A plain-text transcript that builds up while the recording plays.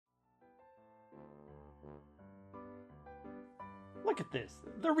Look at this.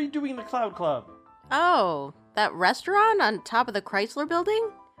 They're redoing the Cloud Club. Oh, that restaurant on top of the Chrysler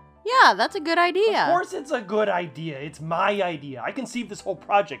building? Yeah, that's a good idea. Of course it's a good idea. It's my idea. I conceived this whole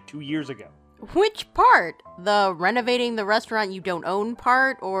project 2 years ago. Which part? The renovating the restaurant you don't own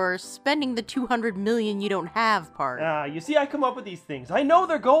part, or spending the $200 million you don't have part? You see, I come up with these things. I know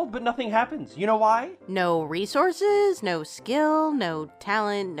they're gold, but nothing happens. You know why? No resources, no skill, no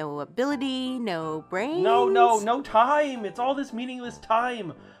talent, no ability, no brains? No time. It's all this meaningless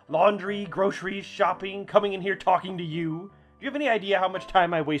time. Laundry, groceries, shopping, coming in here talking to you. Do you have any idea how much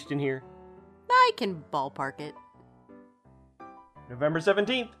time I waste in here? I can ballpark it. November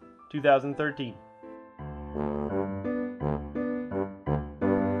 17th, 2013.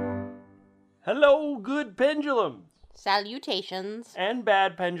 Hello, good pendulums. Salutations. And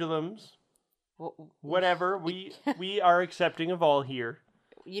bad pendulums. Whatever, we are accepting of all here.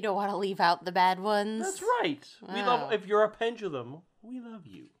 You don't want to leave out the bad ones? That's right. We love, if you're a pendulum, we love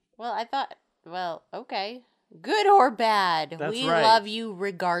you. Well, okay. Good or bad, That's we right. love you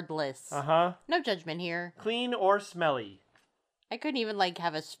regardless. Uh-huh. No judgment here. Clean or smelly. I couldn't even,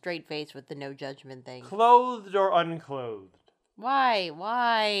 have a straight face with the no judgment thing. Clothed or unclothed. Why?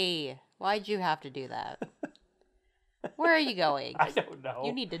 Why'd you have to do that? Where are you going? I don't know.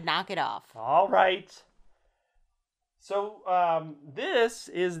 You need to knock it off. All right. So, this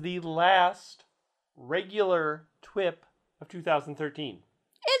is the last regular TWIP of 2013.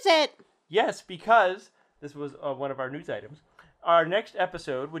 Is it? Yes, because this was one of our news items. Our next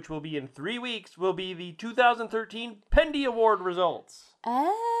episode, which will be in 3 weeks, will be the 2013 Pendy Award results.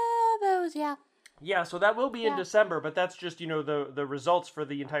 Those, yeah. Yeah, so that will be in December, but that's just, the results for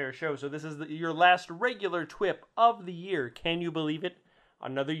the entire show. So this is your last regular TWIP of the year. Can you believe it?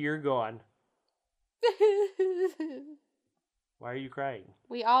 Another year gone. Why are you crying?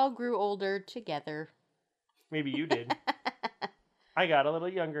 We all grew older together. Maybe you did. I got a little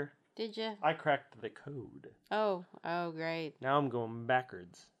younger. Did you? I cracked the code. Oh, great. Now I'm going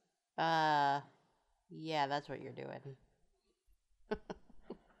backwards. Yeah, that's what you're doing.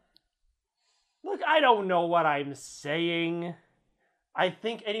 Look, I don't know what I'm saying. I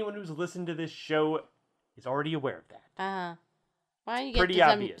think anyone who's listened to this show is already aware of that. Uh-huh. Why don't you Pretty get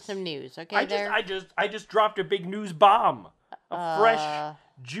to obvious. some news, okay? I just dropped a big news bomb. A fresh,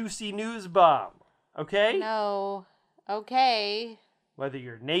 juicy news bomb. Okay? No. Okay. Whether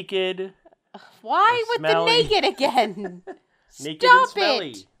you're naked. Why with the smelly. naked again? Naked Stop and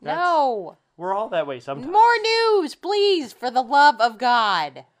smelly. it. No. We're all that way sometimes. More news, please, for the love of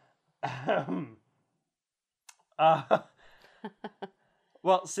God.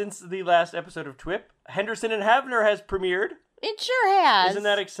 Well, since the last episode of TWIP, Henderson and Havner has premiered. It sure has. Isn't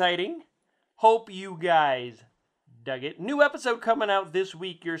that exciting? Hope you guys dug it. New episode coming out this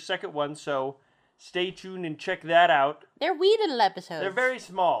week, your second one, so stay tuned and check that out. They're wee little episodes. They're very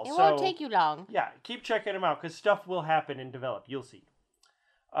small. It won't take you long. Yeah, keep checking them out, because stuff will happen and develop. You'll see.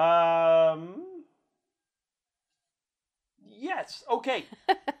 Yes, okay.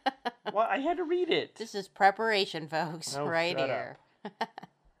 Well, I had to read it. This is preparation, folks, right shut here.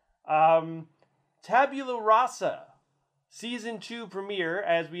 Tabula Rasa Season 2 premiere,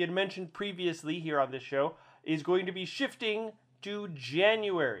 as we had mentioned previously here on this show, is going to be shifting to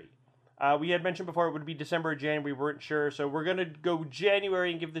January. We had mentioned before it would be December or January, we weren't sure, so we're going to go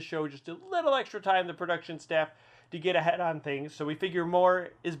January and give the show just a little extra time, the production staff, to get ahead on things. So we figure more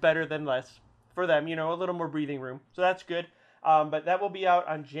is better than less for them, a little more breathing room. So that's good. But that will be out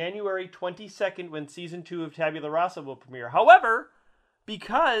on January 22nd when Season 2 of Tabula Rasa will premiere. However,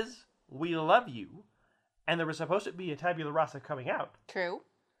 because we love you, and there was supposed to be a Tabula Rasa coming out, True.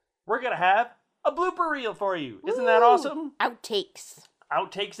 we're going to have a blooper reel for you. Isn't that awesome? Outtakes.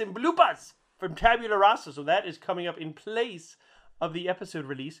 Outtakes and bloopers from Tabula Rasa. So that is coming up in place of the episode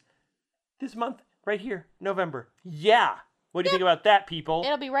release this month, right here, November. Yeah. What do you think about that, people?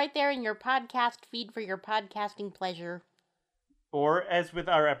 It'll be right there in your podcast feed for your podcasting pleasure. Or, as with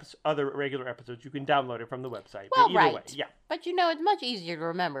our other regular episodes, you can download it from the website. Well, but either way, right. yeah. But it's much easier to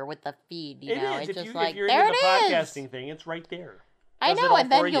remember with the feed, It is. It's If just you're there into the it podcasting is. thing, it's right there. I Does it know, all and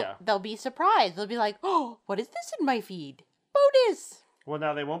for then ya. they'll be surprised. They'll be like, oh, what is this in my feed? Bonus! Well,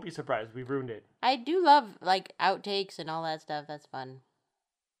 now they won't be surprised. We've ruined it. I do love, outtakes and all that stuff. That's fun.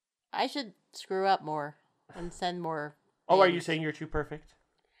 I should screw up more and send more Oh, are you things. saying you're too perfect?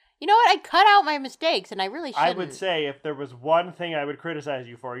 You know what? I cut out my mistakes, and I really shouldn't. I would say if there was one thing I would criticize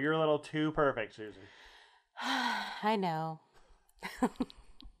you for, you're a little too perfect, Susan. I know.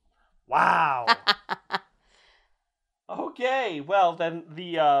 Wow. Okay, well, then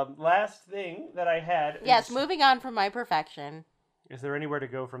the last thing that I had is... Yes, moving on from my perfection. Is there anywhere to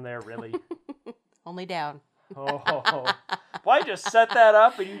go from there, really? Only down. Oh, Why just set that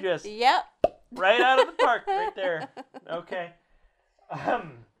up and you just Yep. right out of the park right there. Okay.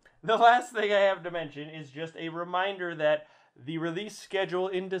 The last thing I have to mention is just a reminder that the release schedule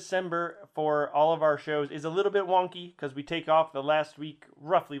in December for all of our shows is a little bit wonky because we take off the last week,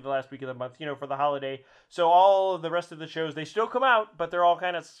 roughly the last week of the month, for the holiday. So all of the rest of the shows, they still come out, but they're all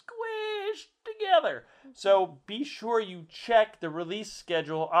kind of squished together. So be sure you check the release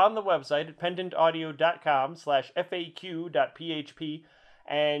schedule on the website at pendantaudio.com/faq.php.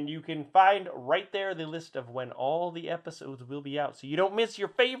 And you can find right there the list of when all the episodes will be out. So you don't miss your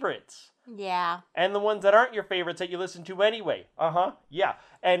favorites. Yeah. And the ones that aren't your favorites that you listen to anyway. Yeah.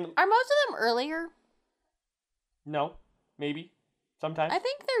 And Are most of them earlier? no, maybe. Sometimes. I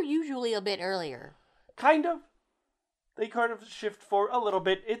think they're usually a bit earlier. Kind of. They kind of shift for a little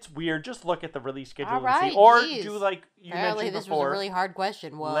bit. It's weird. Just look at the release schedule All right, and see. Or geez. do like you Apparently mentioned this before. was a really hard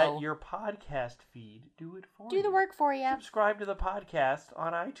question. Whoa. Let your podcast feed do it for you. Do the work for you. Subscribe to the podcast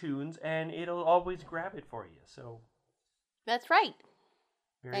on iTunes and it'll always grab it for you. So That's right.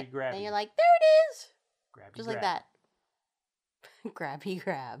 very grabby. And you're like, there it is. Grabby, Just grab. like that. Grabby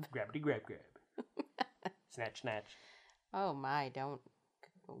grab. Grabbity grab grab. Snatch snatch. Oh my, don't.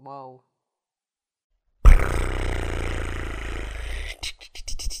 Whoa.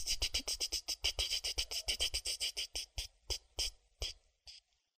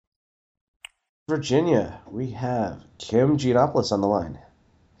 Virginia, we have Kim Giannopoulos on the line.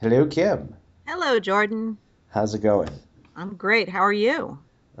 Hello, Kim. Hello, Jordan. How's it going? I'm great. How are you?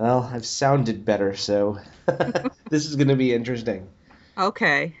 Well, I've sounded better, so this is going to be interesting.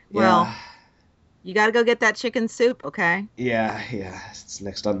 Okay. Well, Yeah, you got to go get that chicken soup, okay? yeah, it's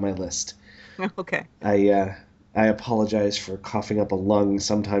next on my list. Okay. I apologize for coughing up a lung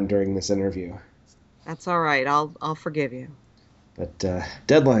sometime during this interview. That's all right. I'll forgive you. But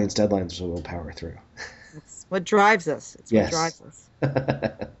deadlines, so we'll power through. It's what drives us. It's Yes. what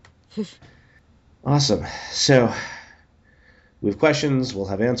drives us. Awesome. So we have questions, we'll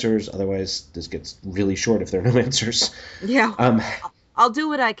have answers. Otherwise, this gets really short if there are no answers. Yeah. Um, I'll do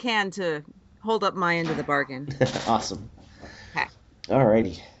what I can to hold up my end of the bargain. Awesome. Okay.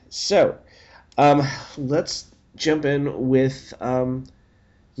 Alrighty. So, let's jump in with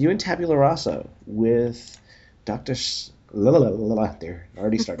you and Tabula Rasa with Dr. There,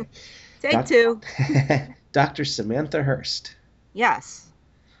 already started. Take two. Dr. Samantha Hurst. Yes.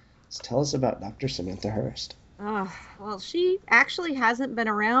 So tell us about Dr. Samantha Hurst. Well, she actually hasn't been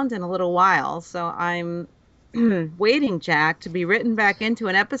around in a little while, so I'm waiting, Jack, to be written back into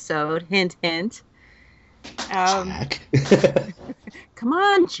an episode. Hint, hint. Jack. Come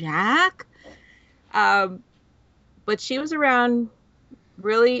on, Jack. But she was around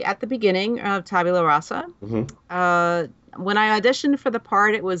really at the beginning of Tabula Rasa. Mhm. When I auditioned for the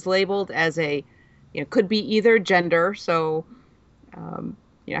part, it was labeled as could be either gender. So,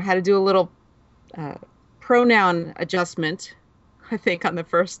 I had to do a little pronoun adjustment, I think, on the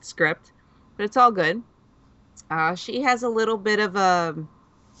first script. But it's all good. She has a little bit of a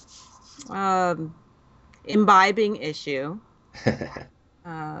imbibing issue,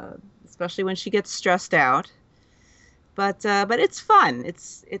 especially when she gets stressed out. But it's fun.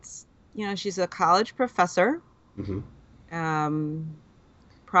 It's she's a college professor. Mhm.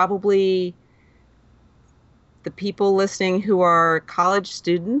 Probably the people listening who are college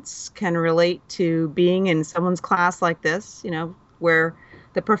students can relate to being in someone's class like this, where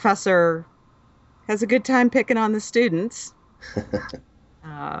the professor has a good time picking on the students.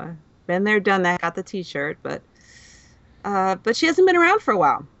 Been there, done that, got the t-shirt, but she hasn't been around for a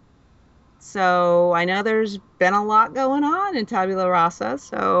while. So I know there's been a lot going on in Tabula Rasa,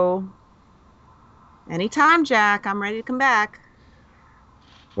 so anytime, Jack, I'm ready to come back.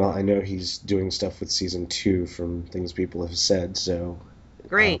 Well, I know he's doing stuff with season 2 from things people have said, so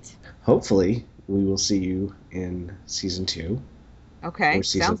Great. hopefully we will see you in season 2. Okay, or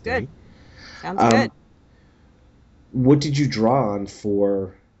season sounds 3. good. Sounds good. What did you draw on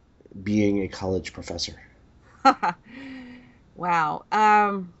for being a college professor? Wow.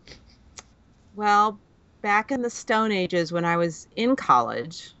 Well, back in the Stone Ages when I was in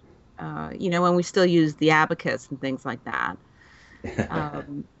college, when we still used the abacus and things like that.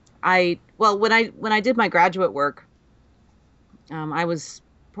 When I did my graduate work, I was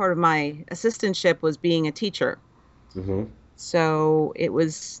part of my assistantship was being a teacher. Mm-hmm. So it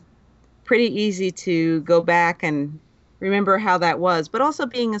was pretty easy to go back and remember how that was, but also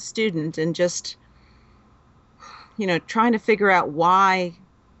being a student and just, trying to figure out why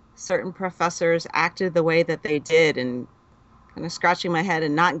certain professors acted the way that they did and kind of scratching my head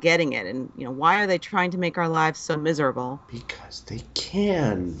and not getting it. And, why are they trying to make our lives so miserable? Because they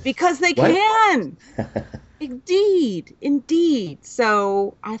can. Because they What? can. Indeed, indeed.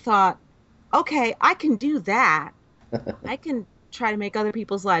 So I thought, okay, I can do that. I can try to make other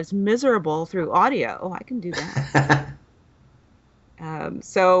people's lives miserable through audio. I can do that.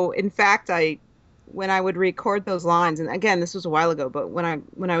 So in fact, when I would record those lines, and again, this was a while ago, but when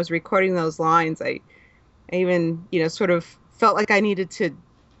I was recording those lines, I even, sort of felt like I needed to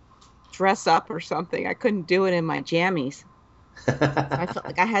dress up or something. I couldn't do it in my jammies. I felt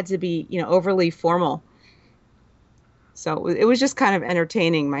like I had to be, overly formal. So it was just kind of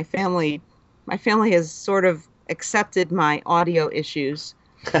entertaining. My family has sort of accepted my audio issues.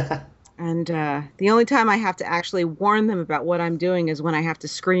 And the only time I have to actually warn them about what I'm doing is when I have to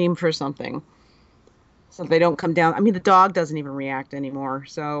scream for something. So they don't come down. I mean, the dog doesn't even react anymore.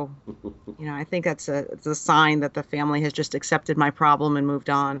 So, I think it's a sign that the family has just accepted my problem and moved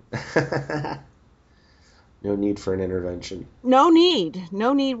on. No need for an intervention. No need.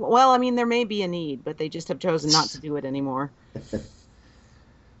 No need. Well, I mean, there may be a need, but they just have chosen not to do it anymore.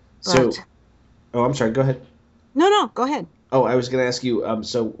 So, I'm sorry. Go ahead. No, go ahead. Oh, I was going to ask you,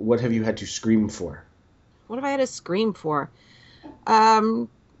 so what have you had to scream for? What have I had to scream for?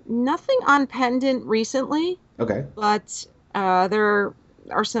 Nothing on Pendant recently. Okay. But there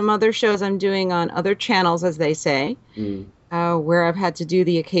are some other shows I'm doing on other channels, as they say, where I've had to do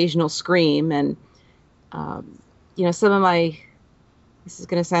the occasional scream. And, some of my, this is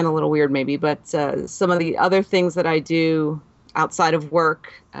going to sound a little weird maybe, but some of the other things that I do outside of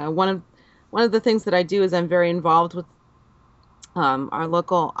work, one of the things that I do is I'm very involved with our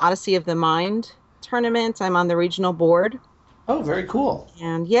local Odyssey of the Mind tournament. I'm on the regional board. Oh, very cool.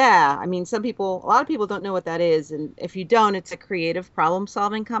 And yeah, I mean, a lot of people don't know what that is. And if you don't, it's a creative problem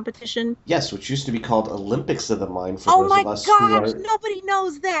solving competition. Yes, which used to be called Olympics of the Mind for Oh those my of us gosh, nobody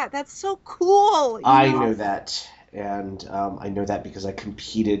knows that. That's so cool. I know that. And I know that because I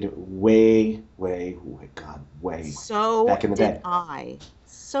competed way So back in the day.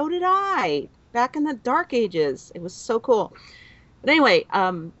 So did I. Back in the dark ages. It was so cool. But anyway,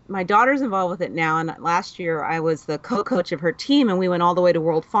 my daughter's involved with it now, and last year I was the co-coach of her team, and we went all the way to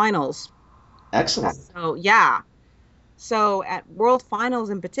World Finals. Excellent. So, yeah. So at World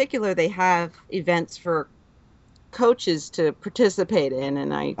Finals in particular, they have events for coaches to participate in,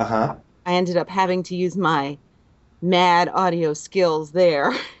 and I ended up having to use my mad audio skills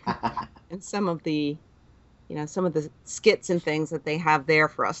there and some of the skits and things that they have there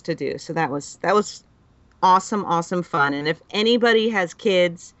for us to do. So that was awesome fun. And if anybody has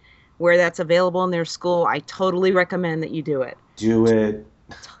kids where that's available in their school, I totally recommend that you do it. Do it.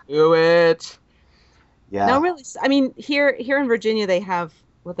 Yeah. No, really. I mean, here in Virginia, they have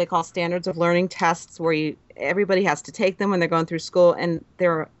what they call standards of learning tests where everybody has to take them when they're going through school, and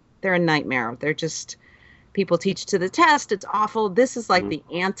they're a nightmare. They're just, people teach to the test. It's awful. This is like the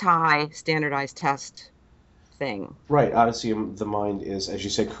anti-standardized test thing. Right. Odyssey of the Mind is, as you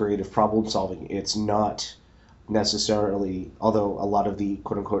said, creative problem solving. It's not necessarily, although a lot of the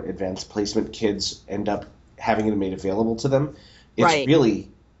quote-unquote advanced placement kids end up having it made available to them, it's really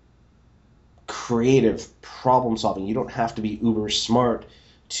creative problem solving. You don't have to be uber smart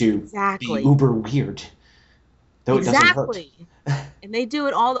to be uber weird, though it doesn't hurt. And they do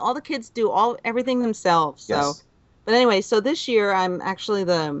it all the kids do everything themselves. So Yes. But anyway, so this year I'm actually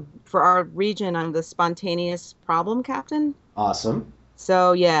for our region, I'm the spontaneous problem captain. Awesome.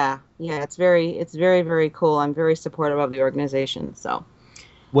 So yeah, it's very, very cool. I'm very supportive of the organization. So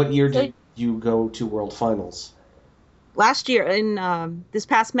what year did you go to World Finals? Last year in this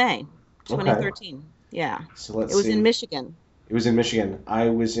past May, 2013. Okay. Yeah. So let's see. It was in Michigan. It was in Michigan. I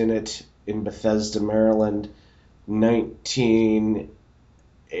was in it in Bethesda, Maryland,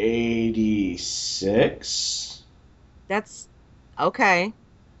 1986. That's okay.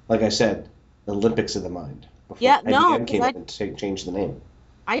 Like I said, Olympics of the Mind. Before IBM came up and changed the name.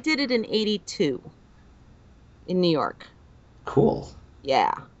 I did it in 82 in New York. Cool.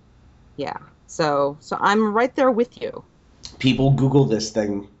 Yeah. So I'm right there with you. People Google this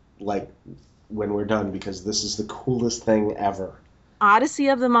thing like when we're done because this is the coolest thing ever.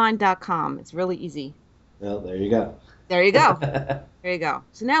 OdysseyoftheMind.com. It's really easy. Well, there you go. There you go. There you go.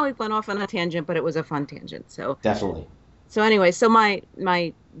 So now we've gone off on a tangent, but it was a fun tangent. So definitely. So anyway, so my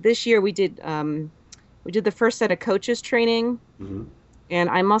this year we did the first set of coaches training, and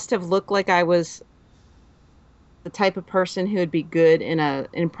I must have looked like I was the type of person who would be good in an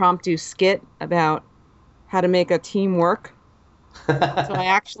impromptu skit about how to make a team work. So I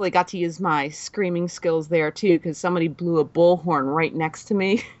actually got to use my screaming skills there too, because somebody blew a bullhorn right next to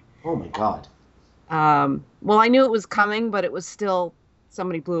me. Oh my God. Well, I knew it was coming, but it was still,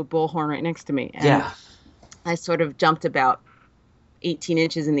 somebody blew a bullhorn right next to me. And yeah. I sort of jumped about 18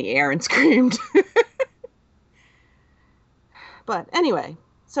 inches in the air and screamed. But anyway,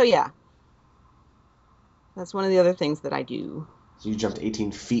 so yeah. That's one of the other things that I do. So you jumped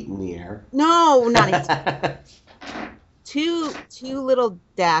 18 feet in the air. No, not 18. Two little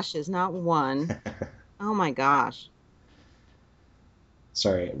dashes, not one. Oh my gosh.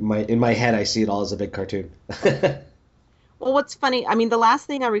 Sorry, in my head I see it all as a big cartoon. Well, what's funny, I mean, the last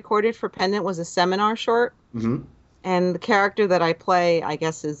thing I recorded for Pendant was a seminar short. Mm-hmm. And the character that I play, I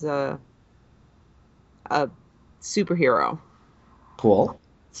guess, is a superhero. Cool.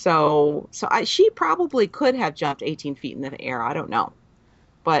 So she probably could have jumped 18 feet in the air. I don't know.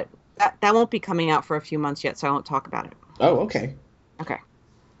 But that won't be coming out for a few months yet, so I won't talk about it. Oh, okay. Okay.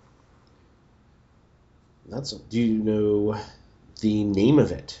 Do you know the name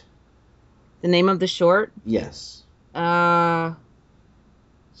of it? The name of the short? Yes. So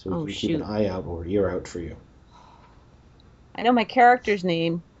we can keep an eye out or ear out for you. I know my character's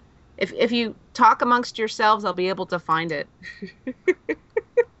name. If you talk amongst yourselves, I'll be able to find it.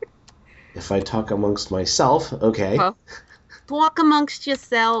 If I talk amongst myself, okay. Well, talk amongst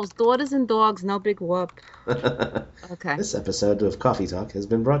yourselves. Daughters and dogs, no big whoop. Okay. This episode of Coffee Talk has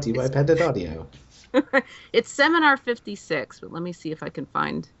been brought to you by Pendant Audio. It's Seminar 56, but let me see if I can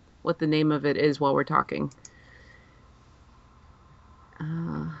find what the name of it is while we're talking.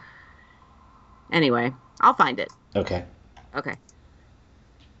 Anyway, I'll find it. Okay. Okay.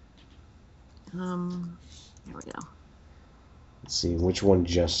 Here we go. Let's see, which one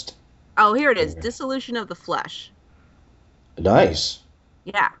just... Oh, here it is. Dissolution of the Flesh. Nice.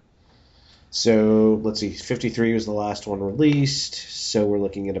 Yeah. So, let's see, 53 was the last one released, so we're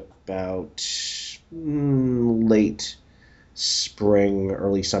looking at about late spring,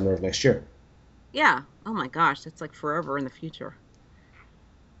 early summer of next year. Yeah. Oh my gosh, that's like forever in the future.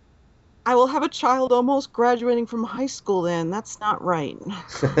 I will have a child almost graduating from high school then. That's not right.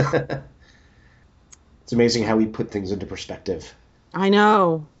 It's amazing how we put things into perspective. I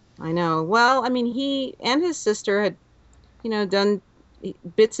know. Well, I mean, he and his sister had, done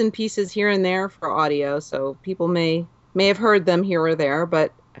bits and pieces here and there for audio, so people may have heard them here or there,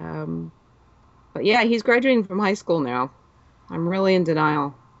 but yeah, he's graduating from high school now. I'm really in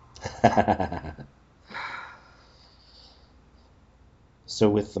denial. So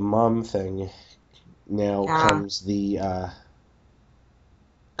with the mom thing, now comes the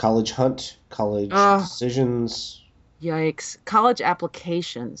college hunt, college decisions. Yikes. College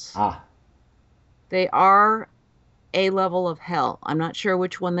applications. Ah. They are a level of hell. I'm not sure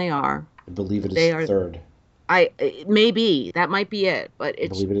which one they are. I believe it is third. It may be. That might be it, but I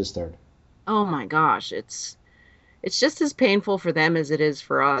believe it is third. Oh my gosh, it's just as painful for them as it is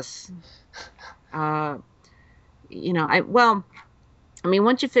for us. I mean,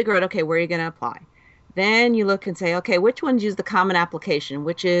 once you figure out, okay, where are you going to apply? Then you look and say, okay, which ones use the common application,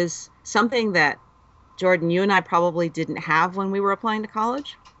 which is something that, Jordan, you and I probably didn't have when we were applying to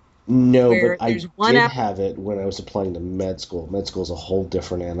college? No, but I did have it when I was applying to med school. Med school is a whole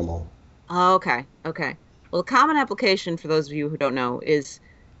different animal. Oh, okay. Well, the common application, for those of you who don't know, is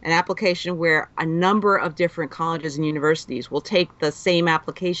an application where a number of different colleges and universities will take the same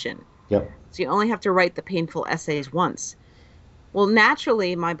application. Yep. So you only have to write the painful essays once. Well,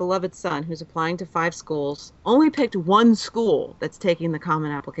 naturally, my beloved son, who's applying to 5 schools, only picked one school that's taking the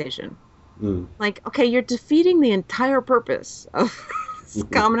common application. Mm. Like, okay, you're defeating the entire purpose of this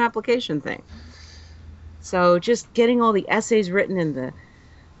common application thing. So just getting all the essays written and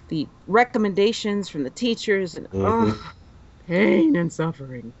the recommendations from the teachers and pain and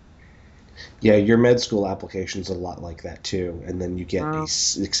suffering. Yeah, your med school application's a lot like that too. And then you get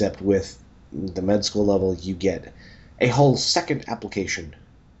except with the med school level, you get a whole second application.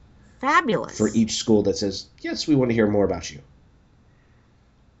 Fabulous. For each school that says, yes, we want to hear more about you.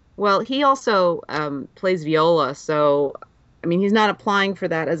 Well, he also plays viola, so, I mean, he's not applying for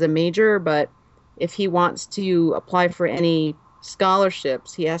that as a major, but if he wants to apply for any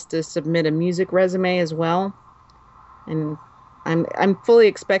scholarships, he has to submit a music resume as well. And I'm fully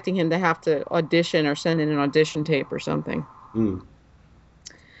expecting him to have to audition or send in an audition tape or something. Mm.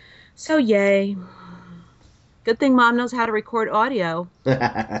 So, yay. Good thing Mom knows how to record audio.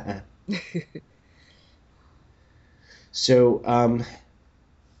 So,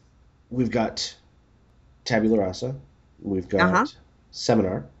 we've got Tabula Rasa. We've got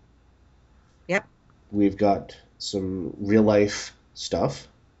Seminar. Yep. We've got some real life stuff.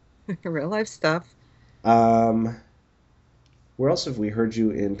 Real life stuff. Where else have we heard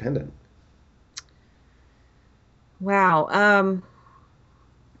you in Pendant? Wow.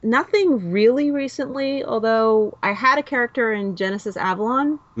 Nothing really recently, although I had a character in Genesis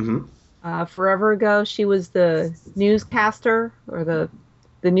Avalon. Mm-hmm. Forever ago, she was the newscaster or the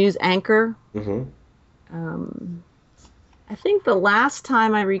news anchor. Mm-hmm. I think the last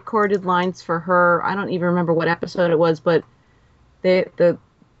time I recorded lines for her, I don't even remember what episode it was, but the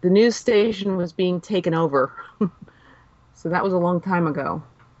news station was being taken over. So that was a long time ago.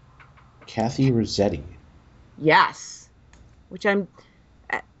 Kathy Rossetti. Yes. Which I'm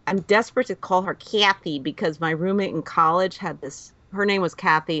desperate to call her Kathy because my roommate in college had this, her name was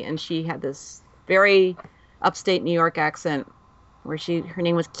Kathy, and she had this very upstate New York accent where her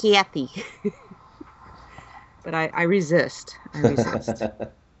name was Kathy. But I resist.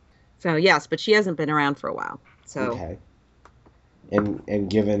 So yes, but she hasn't been around for a while. So Okay. And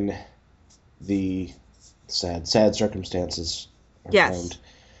given the sad circumstances around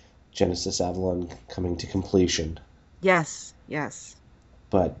Genesis Avalon coming to completion. yes.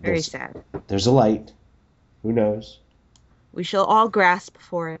 But Very sad. There's a light. Who knows? We shall all grasp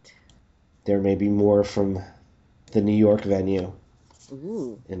for it. There may be more from the New York venue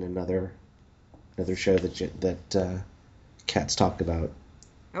Ooh. in another show that Kat's talked about.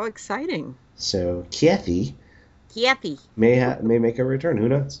 How exciting. So Kathy may make a return. Who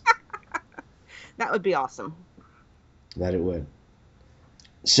knows? That would be awesome. That it would.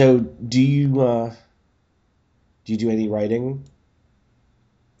 So do you do any writing?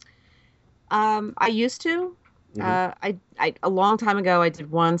 I used to. Mm-hmm. I a long time ago I did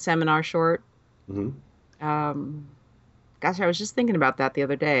one seminar short. Mm-hmm. Gosh, I was just thinking about that the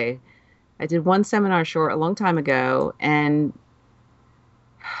other day. I did one seminar short a long time ago, and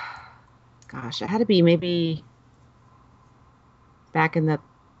gosh, it had to be maybe back in the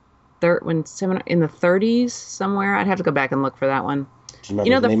in the 30s somewhere. I'd have to go back and look for that one. Do you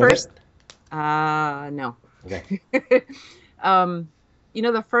remember the name first? of No. it? Okay.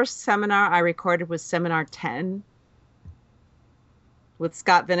 The first seminar I recorded was seminar 10 with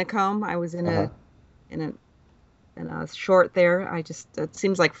Scott Vinicombe. I was in a short there. It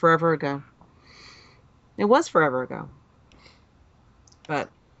seems like forever ago. It was forever ago. But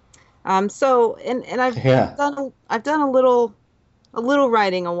I've done a little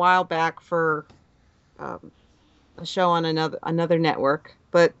writing a while back for a show on another network,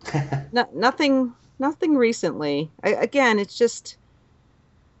 but nothing recently. Again, it's just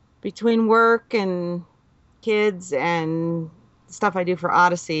between work and kids and stuff I do for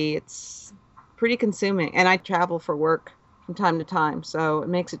Odyssey, it's pretty consuming. And I travel for work from time to time, so it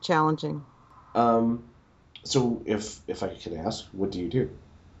makes it challenging. So if I could ask, what do you do?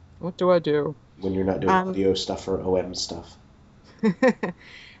 What do I do? When you're not doing audio stuff or OM stuff?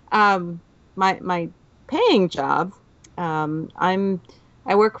 My paying job,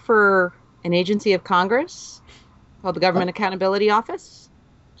 I work for an agency of Congress called the Government Accountability Office,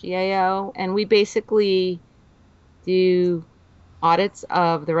 GAO, and we basically do audits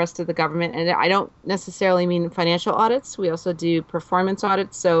of the rest of the government. And I don't necessarily mean financial audits. We also do performance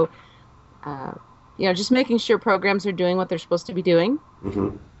audits. So, just making sure programs are doing what they're supposed to be doing.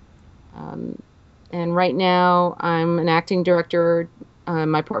 Mm-hmm. And right now I'm an acting director.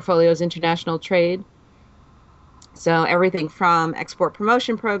 My portfolio is international trade. So everything from export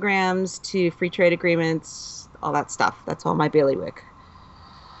promotion programs to free trade agreements, all that stuff. That's all my bailiwick.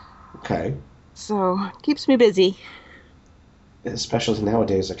 Okay. So it keeps me busy. Especially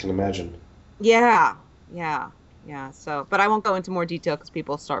nowadays, I can imagine. Yeah. So, but I won't go into more detail because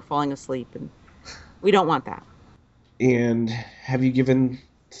people start falling asleep, and we don't want that. And have you given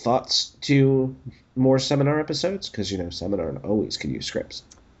thoughts to more seminar episodes? Because, seminar always can use scripts.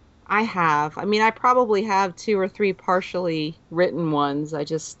 I have. I mean, I probably have 2 or 3 partially written ones.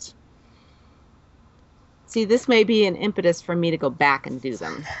 See, this may be an impetus for me to go back and do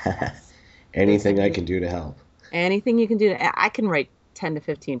them. Anything I can do to help. Anything you can do. I can write 10 to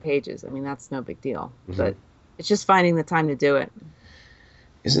 15 pages. I mean, that's no big deal. Mm-hmm. But it's just finding the time to do it.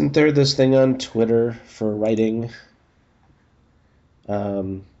 Isn't there this thing on Twitter for writing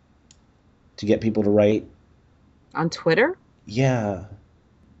to get people to write? On Twitter? Yeah.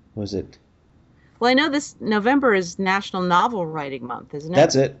 Was it? Well, I know this November is National Novel Writing Month, isn't it?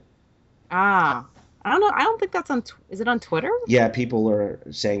 That's it. Ah. I don't know. I don't think that's on... Is it on Twitter? Yeah, people are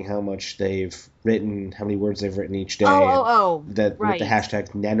saying how much they've written, how many words they've written each day. Oh, right. With the hashtag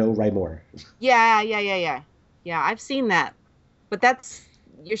NaNoWriMore. Yeah, I've seen that. But that's...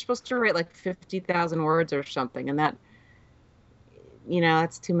 You're supposed to write like 50,000 words or something, and that...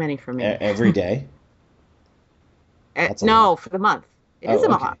 that's too many for me. Every day? No, for the month. It is a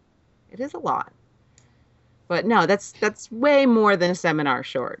okay. lot. It is a lot. But no, that's way more than a seminar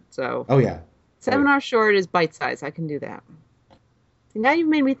short. So. Oh yeah. Seminar short is bite size. I can do that. See, now you've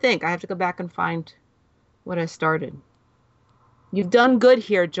made me think. I have to go back and find what I started. You've done good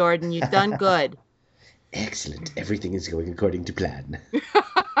here, Jordan. You've done good. Excellent. Everything is going according to plan.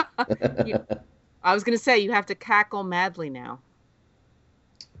 I was going to say, you have to cackle madly now.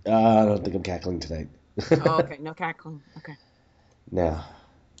 I don't think I'm cackling tonight. Oh, okay. No cackling. Okay. No.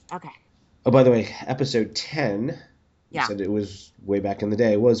 Okay. Oh, by the way, episode 10, Yeah. you said it was way back in the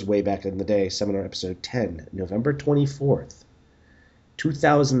day. It was way back in the day. Seminar episode 10, November 24th,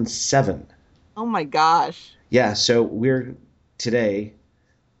 2007. Oh, my gosh. Yeah, so we're today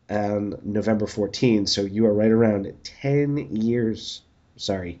on November 14th, so you are right around 10 years.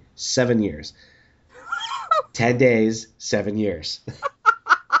 Sorry, 7 years. 10 days, 7 years.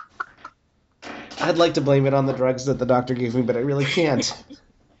 I'd like to blame it on the drugs that the doctor gave me, but I really can't.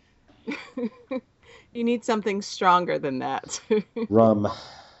 You need something stronger than that. Rum.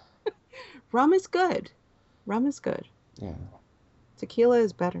 Rum is good. Rum is good. Yeah. Tequila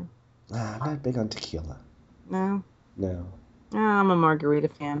is better. I'm not big on tequila. No. No. I'm a margarita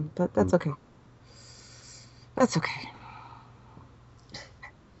fan, but that's okay. That's okay.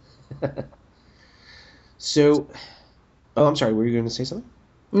 So, oh, I'm sorry. Were you going to say something?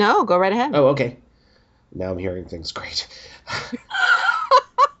 No, go right ahead. Oh, okay. Now I'm hearing things. Great.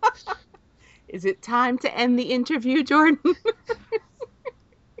 Is it time to end the interview, Jordan?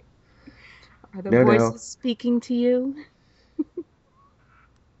 Are the voices speaking to you?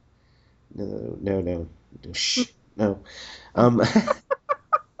 No. Shh. No.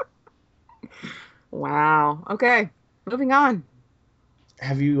 Wow. Okay. Moving on.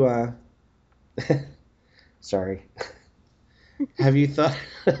 Have you, sorry. Have you thought...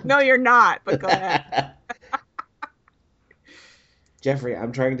 No, you're not, but go ahead. Jeffrey,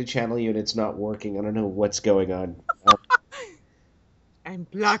 I'm trying to channel you and it's not working. I don't know what's going on. I'm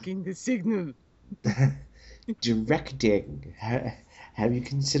blocking the signal. Directing. Have you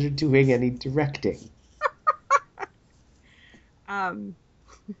considered doing any directing?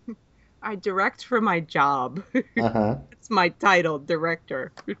 I direct for my job. Uh-huh. It's my title,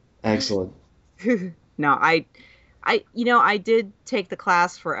 director. Excellent. No, I did take the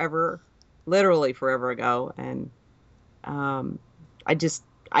class literally forever ago, and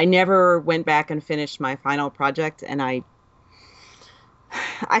I never went back and finished my final project, and I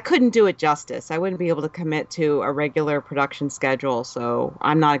couldn't do it justice. I wouldn't be able to commit to a regular production schedule, so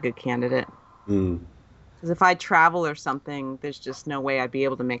I'm not a good candidate. Because if I travel or something, there's just no way I'd be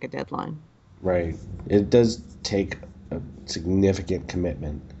able to make a deadline. Right. It does take a significant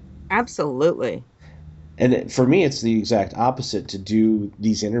commitment. Absolutely. And for me, it's the exact opposite. To do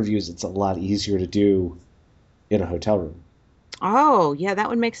these interviews, it's a lot easier to do in a hotel room. Oh, yeah, that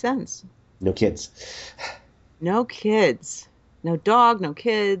would make sense. No kids. No kids. No dog, no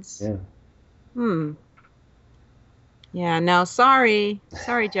kids. Yeah. Yeah, no, sorry.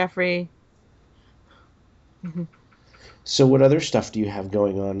 Sorry, Jeffrey. So what other stuff do you have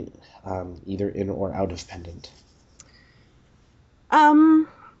going on, either in or out of Pendant?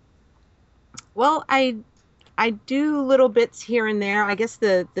 Well, I do little bits here and there. I guess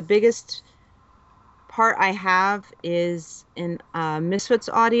the biggest part I have is in Misfits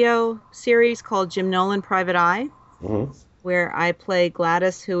audio series called Jim Nolan Private Eye, where I play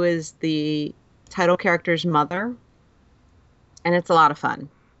Gladys, who is the title character's mother, and it's a lot of fun.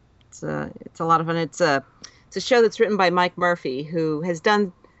 It's a lot of fun. It's a show that's written by Mike Murphy, who has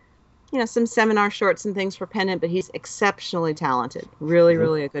done some seminar shorts and things for Pendant, but he's exceptionally talented. Really,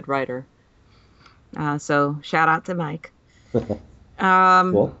 really a good writer. So shout out to Mike.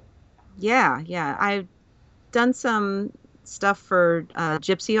 Cool. Yeah. I've done some stuff for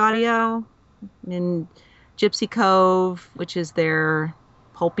Gypsy Audio in Gypsy Cove, which is their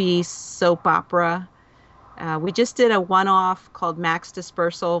pulpy soap opera. We just did a one-off called Max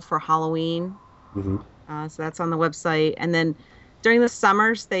Dispersal for Halloween. So that's on the website. And then during the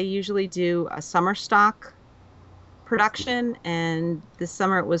summers, they usually do a summer stock production. And this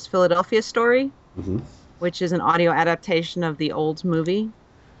summer it was Philadelphia Story, which is an audio adaptation of the old movie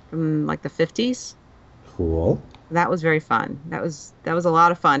from like the 50s. Cool. That was very fun. That was a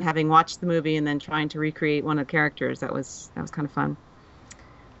lot of fun, having watched the movie and then trying to recreate one of the characters. That was kind of fun.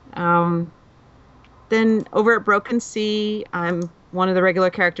 Then over at Broken Sea, I'm one of the regular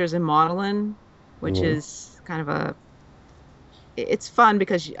characters in Maudlin, which is kind of it's fun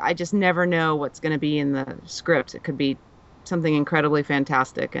because I just never know what's going to be in the script. It could be something incredibly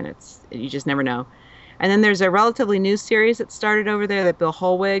fantastic, and you just never know. And then there's a relatively new series that started over there that Bill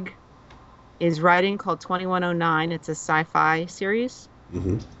Holwig is writing called 2109. It's a sci-fi series.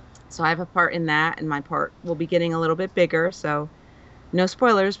 So I have a part in that, and my part will be getting a little bit bigger. So no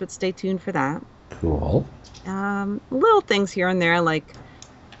spoilers, but stay tuned for that. Cool. Little things here and there, like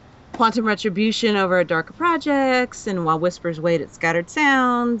Quantum Retribution over at Darker Projects, and While Whispers Wait at Scattered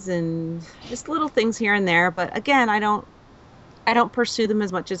Sounds, and just little things here and there. But again, I don't I don't pursue them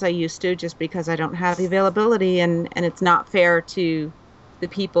as much as I used to just because I don't have the availability, and it's not fair to the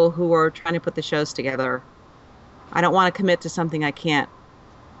people who are trying to put the shows together. I don't want to commit to something I can't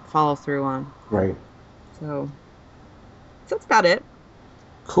follow through on. Right. So that's about it.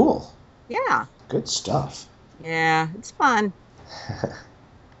 Cool. Yeah. Good stuff. Yeah, it's fun.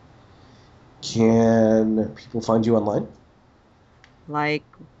 Can people find you online? Like,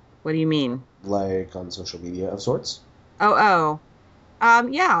 what do you mean? Like on social media of sorts? Yeah.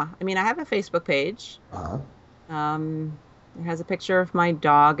 I mean, I have a Facebook page. Uh-huh. It has a picture of my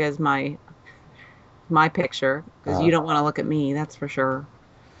dog as my picture, because you don't want to look at me, that's for sure.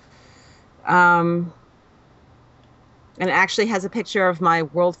 And it actually has a picture of my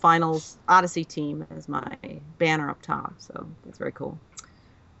World Finals Odyssey team as my banner up top, so that's very cool.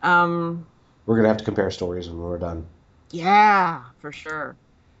 We're going to have to compare stories when we're done. Yeah, for sure.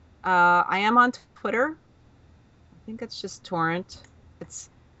 I am on Twitter. I think it's just Torrent. That's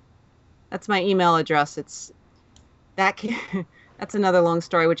my email address. That's another long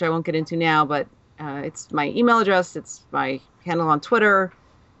story which I won't get into now, but it's my email address. It's my handle on Twitter.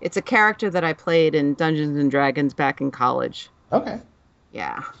 It's a character that I played in Dungeons and Dragons back in college. Okay.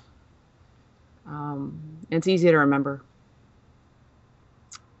 Yeah. It's easy to remember.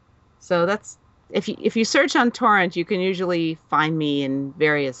 So that's if you search on Torrent, you can usually find me in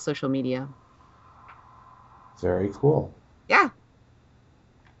various social media. Very cool. Yeah.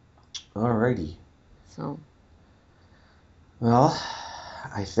 Alrighty. So. Well,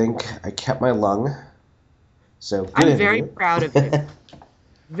 I think I kept my lung. So good I'm very interview. proud of you.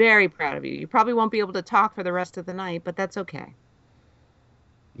 Very proud of you. You probably won't be able to talk for the rest of the night, but that's okay.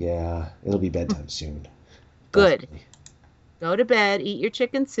 Yeah, it'll be bedtime soon. Good. Definitely. Go to bed, eat your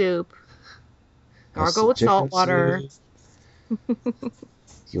chicken soup, gargle with salt water.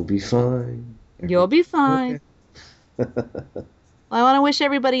 You'll be fine. You'll be fine. Okay. Well, I want to wish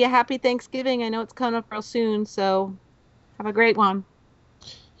everybody a happy Thanksgiving. I know it's coming up real soon, so have a great one.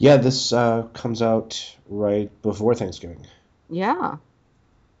 Yeah, this comes out right before Thanksgiving. Yeah.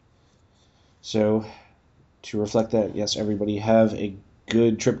 So, to reflect that, yes, everybody have a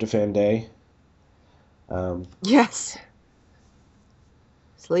good Tryptophan day. Yes.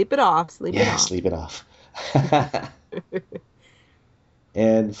 Sleep it off. Sleep it Yeah, off. sleep it off.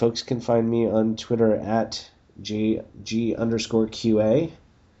 And folks can find me on Twitter at JG_QA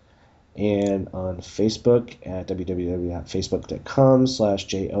and on Facebook at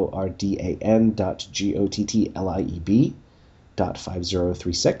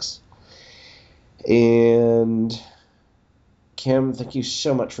www.facebook.com/JORDAN.GOTTLIEB.5036. And Kim, thank you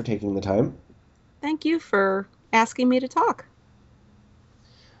so much for taking the time. Thank you for asking me to talk.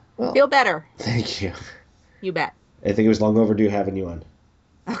 Well, Feel better. Thank you. You bet. I think it was long overdue having you on.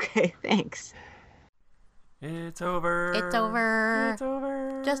 Okay, thanks. It's over. It's over. It's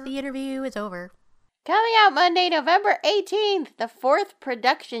over. Just the interview is over. Coming out Monday, November 18th, the 4th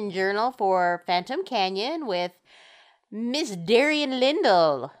production journal for Phantom Canyon with Miss Darian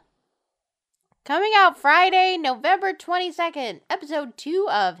Lindell. Coming out Friday, November 22nd, episode 2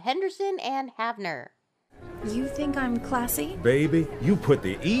 of Henderson and Havner. You think I'm classy? Baby, you put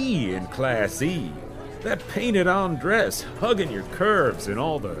the E in Class E. That painted-on dress hugging your curves in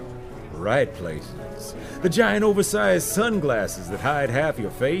all the right places. The giant oversized sunglasses that hide half your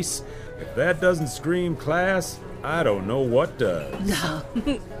face. If that doesn't scream class, I don't know what does. No.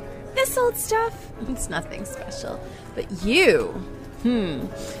 This old stuff, it's nothing special. But you,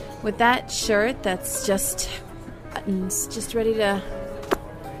 with that shirt that's just buttons, just ready to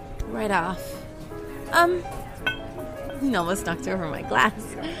right off. Almost knocked over my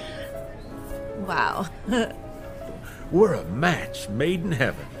glass. Wow. We're a match made in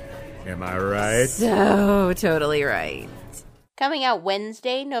heaven. Am I right? So totally right. Coming out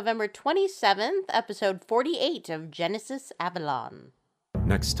Wednesday, November 27th, episode 48 of Genesis Avalon.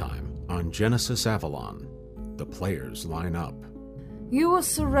 Next time on Genesis Avalon, the players line up. You will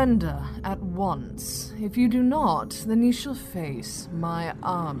surrender at once. If you do not, then you shall face my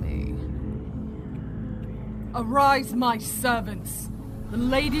army. Arise, my servants! The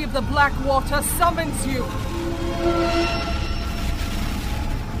Lady of the Black Water summons you!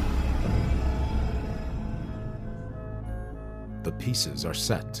 The pieces are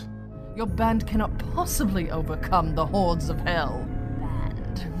set. Your band cannot possibly overcome the hordes of hell.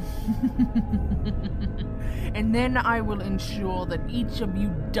 Band. And then I will ensure that each of you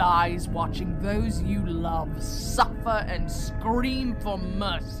dies watching those you love suffer and scream for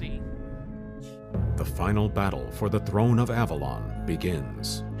mercy. The final battle for the throne of Avalon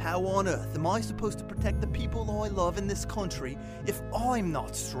begins. How on earth am I supposed to protect the people I love in this country if I'm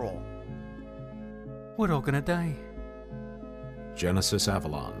not strong? We're all gonna die. Genesis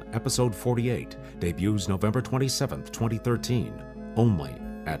Avalon, Episode 48, debuts November 27th, 2013, only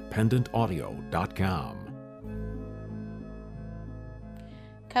at pendantaudio.com.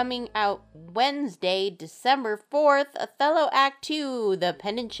 Coming out Wednesday, December 4th, Othello Act 2, The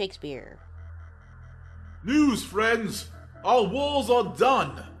Pendant Shakespeare. News, friends! Our walls are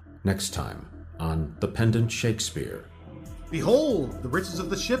done! Next time on The Pendant Shakespeare. Behold, the riches of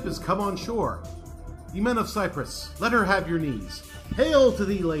the ship is come on shore. Ye men of Cyprus, let her have your knees. Hail to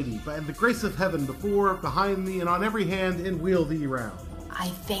thee, lady, and the grace of heaven before, behind thee, and on every hand, and wheel thee round. I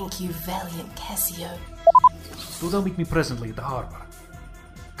thank you, valiant Cassio. Do thou meet me presently at the harbor.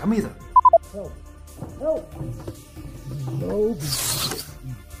 Come hither. Help! Help! No.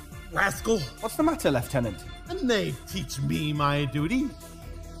 Rascal! What's the matter, Lieutenant? A knave teach me my duty.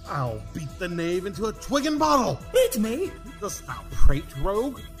 I'll beat the knave into a twig and bottle. Beat me? Dost thou prate,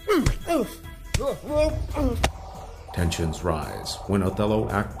 rogue? Tensions rise when Othello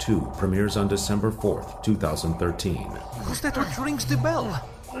Act 2 premieres on December 4th, 2013. Who's that what rings the bell?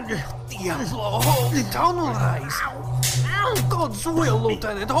 Diablo, downrise! God's will,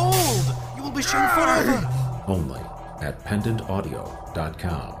 Lieutenant, hold! You will be shamed forever! Only at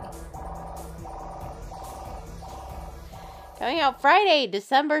pendantaudio.com. Coming out Friday,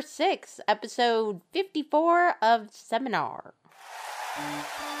 December 6th, episode 54 of Seminar.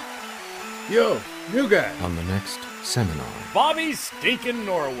 Yo, new guy. On the next Seminar. Bobby Stinkin'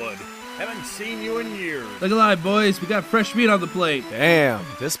 Norwood. Haven't seen you in years. Look alive, boys. We got fresh meat on the plate. Damn,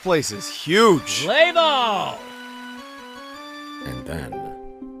 this place is huge. Play ball! And then...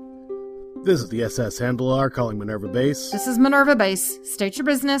 This is the SS Handlar calling Minerva Base. This is Minerva Base. State your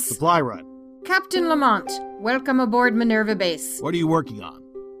business. Supply run. Captain Lamont, welcome aboard Minerva Base. What are you working on?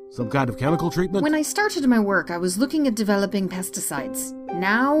 Some kind of chemical treatment? When I started my work, I was looking at developing pesticides.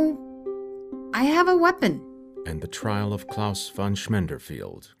 Now, I have a weapon. And the trial of Klaus von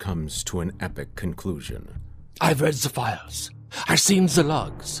Schmenderfield comes to an epic conclusion. I've read the files. I've seen the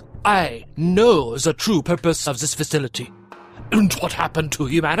logs. I know the true purpose of this facility. And what happened to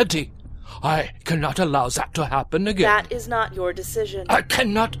humanity. I cannot allow that to happen again. That is not your decision. I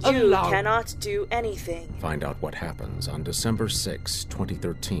cannot allow... You cannot do anything. Find out what happens on December 6,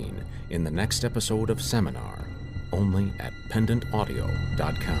 2013, in the next episode of Seminar, only at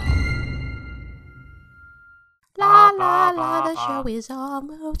pendantaudio.com. La la la, the show is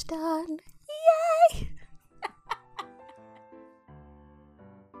almost done. Yay!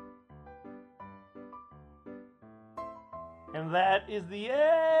 And that is the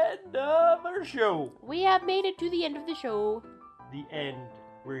end of our show. We have made it to the end of the show. The end.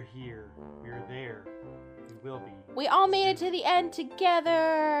 We're here. We're there. We will be. We all made it to the end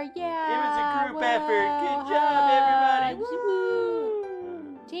together. Yeah. It was a group effort. Good job, everybody.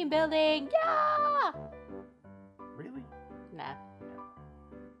 Woo! Team building. Yeah. Really? Nah.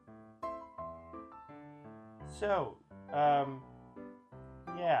 So,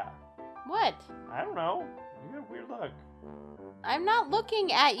 yeah. What? I don't know. You got a weird look. I'm not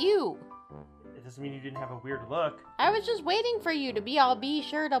looking at you. It doesn't mean you didn't have a weird look. I was just waiting for you to be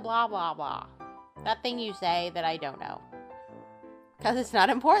sure to blah blah blah. That thing you say that I don't know. Because it's not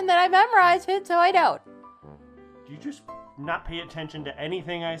important that I memorize it, so I don't. Do you just not pay attention to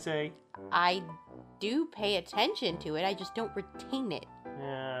anything I say? I do pay attention to it, I just don't retain it.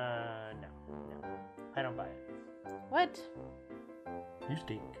 No. I don't buy it. What? You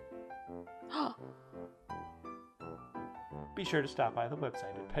stink. Be sure to stop by the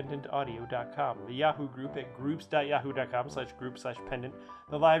website at pendantaudio.com, the Yahoo group at groups.yahoo.com/group/pendant,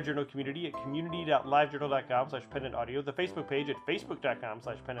 the LiveJournal community at community.livejournal.com/pendantaudio, the Facebook page at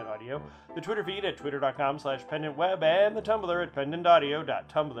facebook.com/pendantaudio, the Twitter feed at twitter.com/pendantweb, and the Tumblr at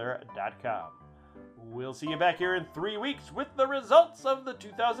pendantaudio.tumblr.com. We'll see you back here in 3 weeks with the results of the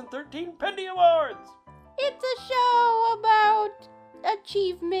 2013 Pendy Awards! It's a show about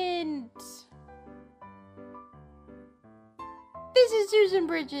achievement. This is Susan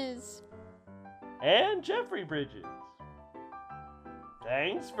Bridges. And Jeffrey Bridges.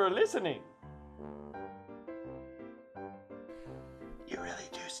 Thanks for listening. You really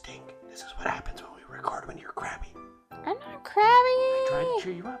do stink. This is what happens when we record when you're crabby. I'm not crabby. I tried to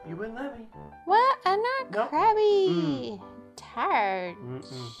cheer you up. You wouldn't let me. What? I'm not crabby. Tired.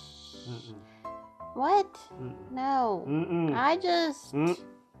 What? No. I just...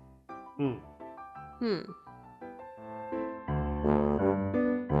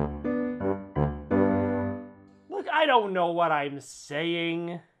 Look, I don't know what I'm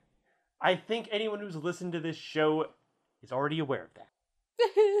saying. I think anyone who's listened to this show is already aware of that.